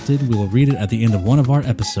is selected, we will read it at the end of one of our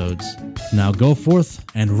episodes. Now go forth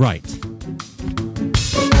and write.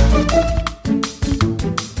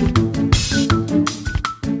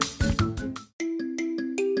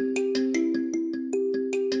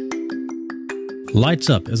 Lights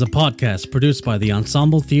Up is a podcast produced by the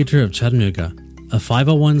Ensemble Theater of Chattanooga, a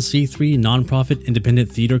 501c3 nonprofit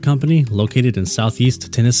independent theater company located in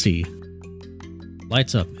Southeast Tennessee.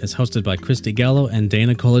 Lights Up is hosted by Christy Gallo and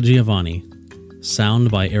Dana Colagiovanni.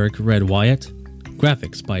 Sound by Eric Red Wyatt.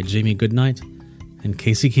 Graphics by Jamie Goodnight. And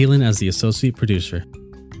Casey Keelan as the associate producer.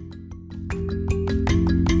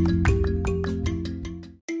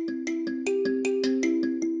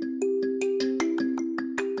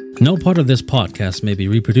 No part of this podcast may be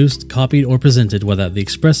reproduced, copied, or presented without the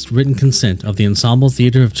express written consent of the Ensemble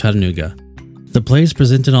Theater of Chattanooga. The plays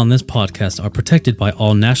presented on this podcast are protected by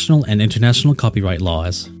all national and international copyright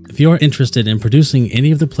laws. If you are interested in producing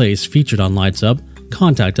any of the plays featured on Lights Up,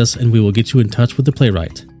 contact us and we will get you in touch with the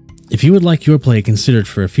playwright. If you would like your play considered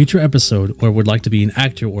for a future episode or would like to be an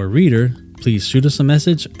actor or reader, please shoot us a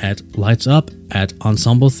message at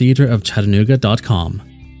lightsup@ensembletheaterofchattanooga.com.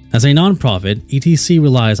 As a nonprofit, ETC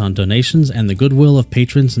relies on donations and the goodwill of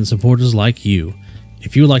patrons and supporters like you.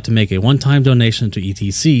 If you would like to make a one-time donation to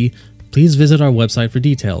ETC, please visit our website for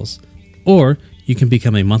details. Or you can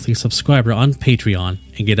become a monthly subscriber on Patreon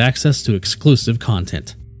and get access to exclusive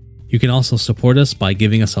content. You can also support us by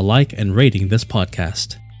giving us a like and rating this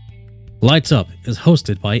podcast. Lights Up is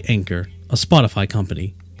hosted by Anchor, a Spotify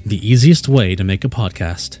company, the easiest way to make a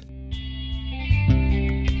podcast.